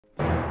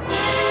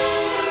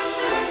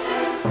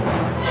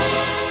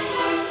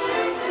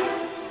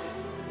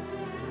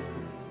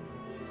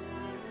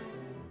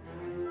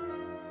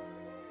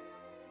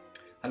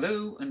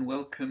Hello and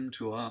welcome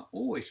to our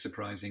always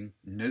surprising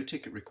no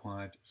ticket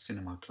required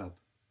cinema club.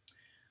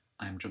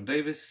 I am John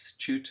Davis,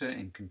 tutor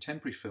in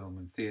contemporary film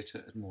and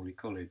theatre at Morley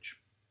College.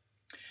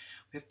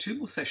 We have 2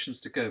 more sessions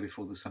to go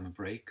before the summer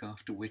break,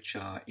 after which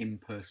our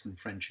in-person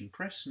French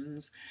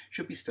impressions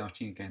should be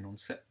starting again on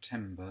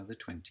September the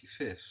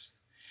 25th.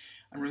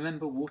 And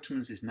remember,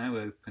 Waterman's is now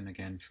open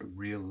again for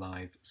real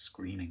live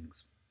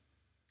screenings.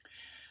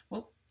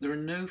 Well, there are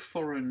no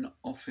Foreign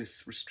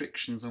Office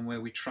restrictions on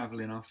where we travel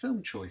in our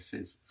film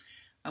choices,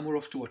 and we're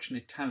off to watch an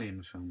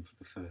Italian film for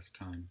the first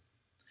time.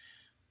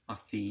 Our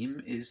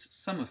theme is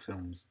summer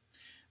films,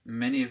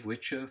 many of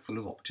which are full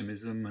of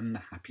optimism and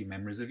the happy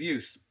memories of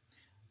youth.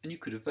 And you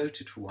could have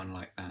voted for one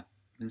like that,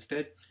 but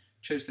instead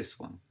chose this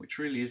one, which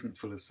really isn't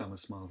full of summer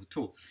smiles at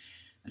all,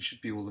 and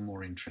should be all the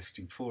more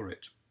interesting for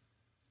it.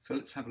 So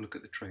let's have a look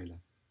at the trailer.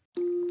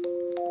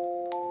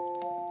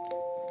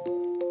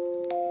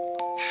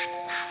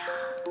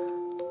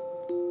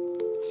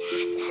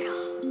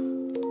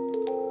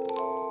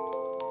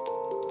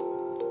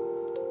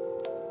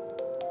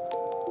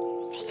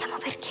 Vediamo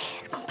perché è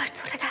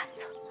scomparso un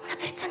ragazzo, una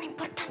persona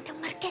importante, un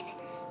marchese.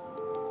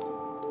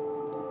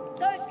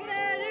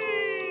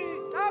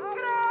 Tancredi!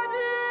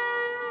 Tancredi!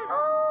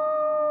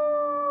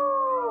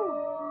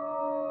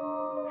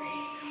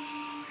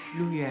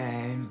 Lui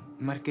è il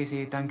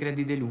marchese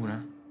Tancredi de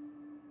Luna,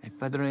 è il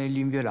padrone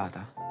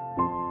dell'inviolata.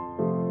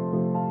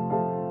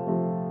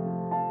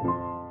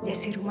 Gli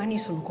esseri umani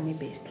sono come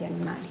bestie,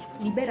 animali.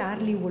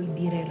 Liberarli vuol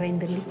dire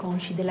renderli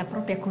consci della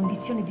propria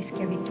condizione di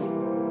schiavitù.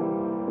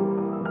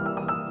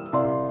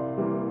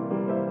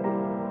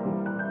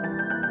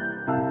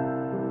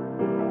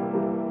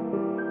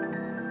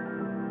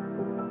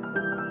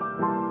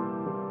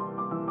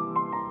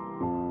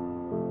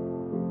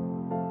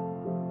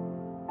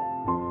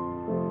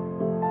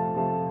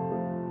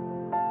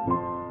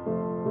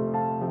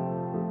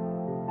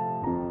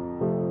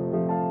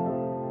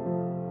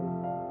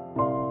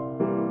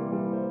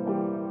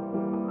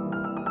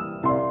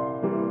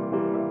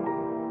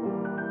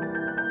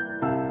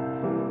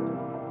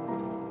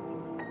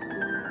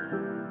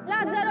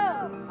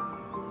 Lazzaro!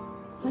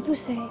 Ma tu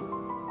sei?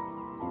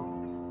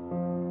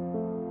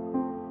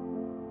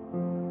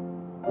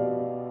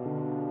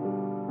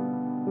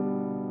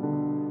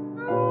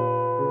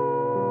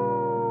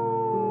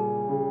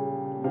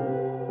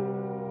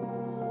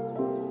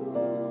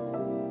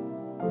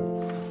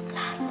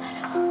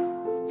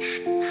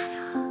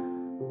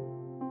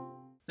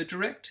 The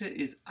director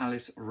is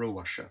Alice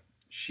Rohrwacher.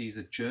 She's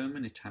a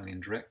German-Italian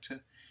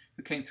director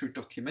who came through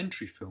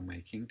documentary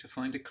filmmaking to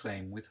find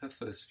acclaim with her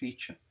first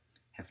feature,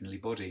 Heavenly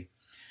Body,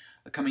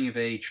 a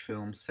coming-of-age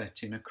film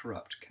set in a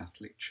corrupt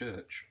Catholic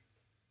church.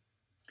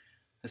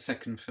 Her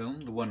second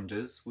film, The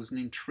Wonders, was an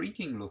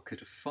intriguing look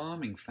at a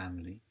farming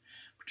family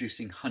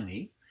producing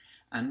honey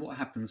and what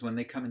happens when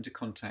they come into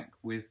contact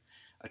with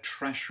a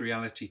trash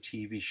reality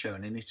TV show,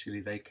 and in Italy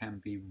they can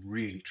be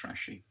really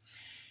trashy.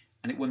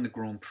 And it won the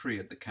Grand Prix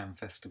at the Cannes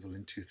Festival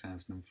in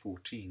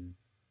 2014.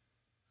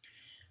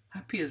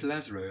 Happy as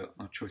Lazzaro,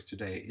 our choice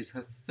today, is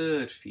her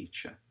third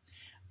feature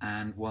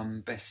and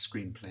won Best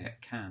Screenplay at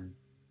Cannes.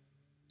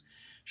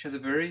 She has a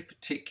very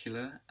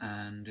particular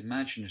and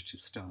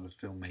imaginative style of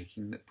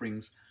filmmaking that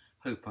brings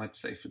hope, I'd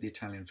say, for the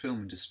Italian film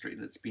industry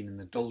that's been in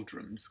the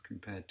doldrums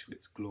compared to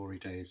its glory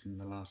days in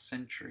the last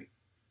century.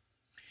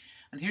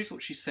 And here's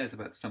what she says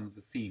about some of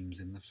the themes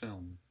in the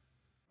film.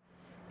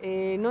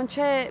 E non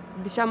c'è,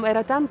 diciamo,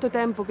 era tanto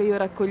tempo che io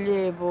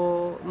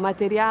raccoglievo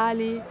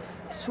materiali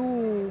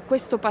su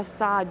questo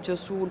passaggio,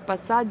 sul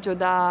passaggio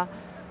da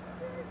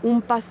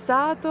un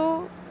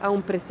passato a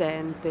un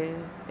presente,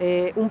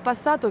 e un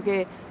passato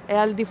che è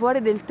al di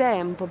fuori del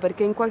tempo,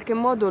 perché in qualche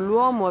modo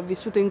l'uomo ha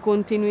vissuto in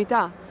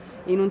continuità,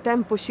 in un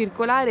tempo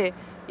circolare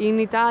in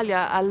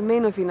Italia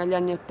almeno fino agli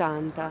anni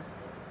 '80.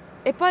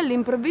 E poi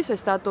all'improvviso è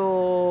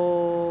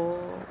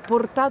stato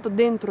portato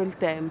dentro il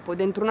tempo,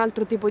 dentro un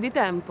altro tipo di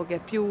tempo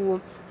che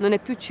non è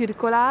più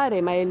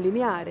circolare ma è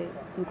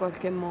lineare in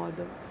qualche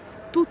modo.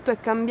 Tutto è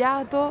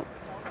cambiato,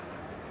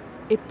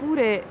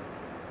 eppure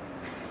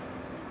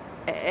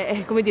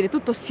come dire,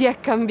 tutto si è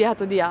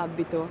cambiato di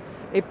abito,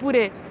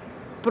 eppure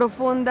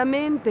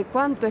profondamente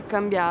quanto è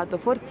cambiato,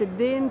 forse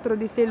dentro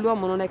di sé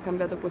l'uomo non è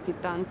cambiato così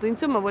tanto.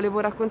 Insomma, volevo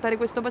raccontare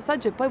questo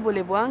passaggio e poi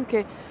volevo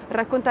anche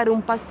raccontare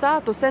un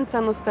passato senza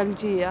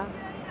nostalgia,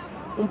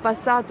 un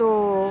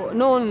passato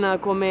non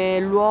come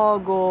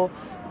luogo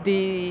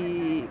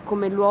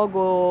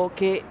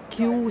che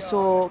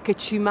chiuso, che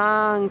ci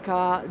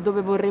manca,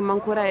 dove vorremmo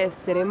ancora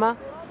essere, ma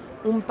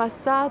un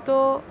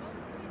passato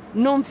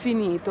non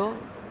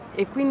finito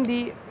e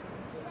quindi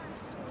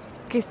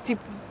che si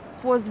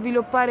può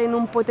sviluppare in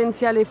un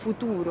potenziale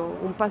futuro,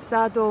 un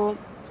passato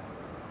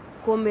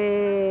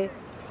come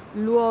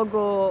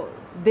luogo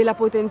della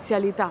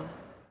potenzialità.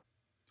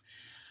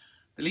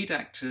 The lead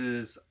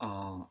actors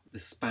are the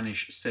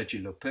Spanish Sergi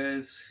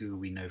Lopez, who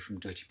we know from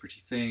Dirty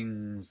Pretty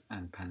Things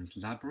and Pan's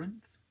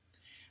Labyrinth,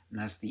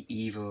 and as the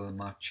evil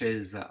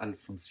Marchesa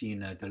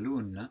Alfonsina da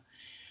Luna,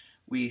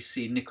 we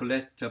see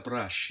Nicoletta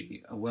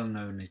Braschi, a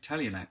well-known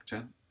Italian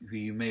actor, who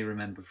you may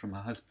remember from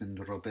her husband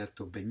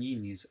Roberto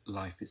Benigni's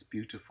Life is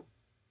Beautiful.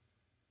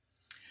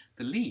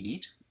 The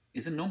lead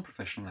is a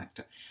non-professional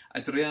actor,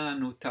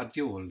 Adriano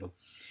Tardiolo,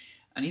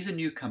 and he's a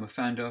newcomer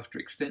found after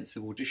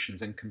extensive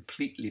auditions and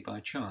completely by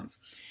chance.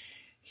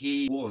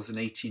 He was an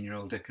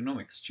 18-year-old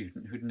economics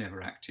student who'd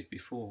never acted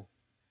before.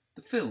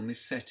 The film is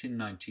set in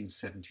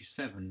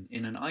 1977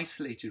 in an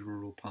isolated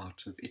rural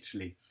part of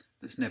Italy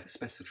that's never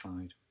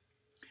specified.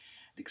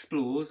 It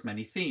explores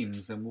many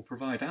themes and will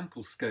provide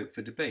ample scope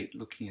for debate,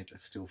 looking at a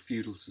still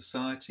feudal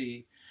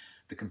society,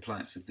 the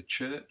compliance of the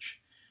church,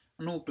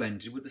 and all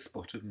blended with a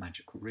spot of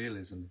magical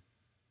realism.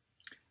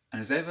 And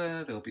as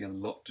ever, there'll be a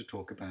lot to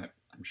talk about,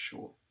 I'm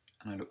sure,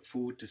 and I look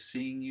forward to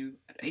seeing you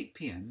at 8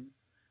 p.m.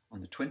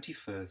 on the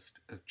 21st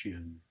of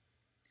June.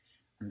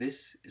 And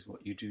this is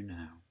what you do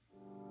now.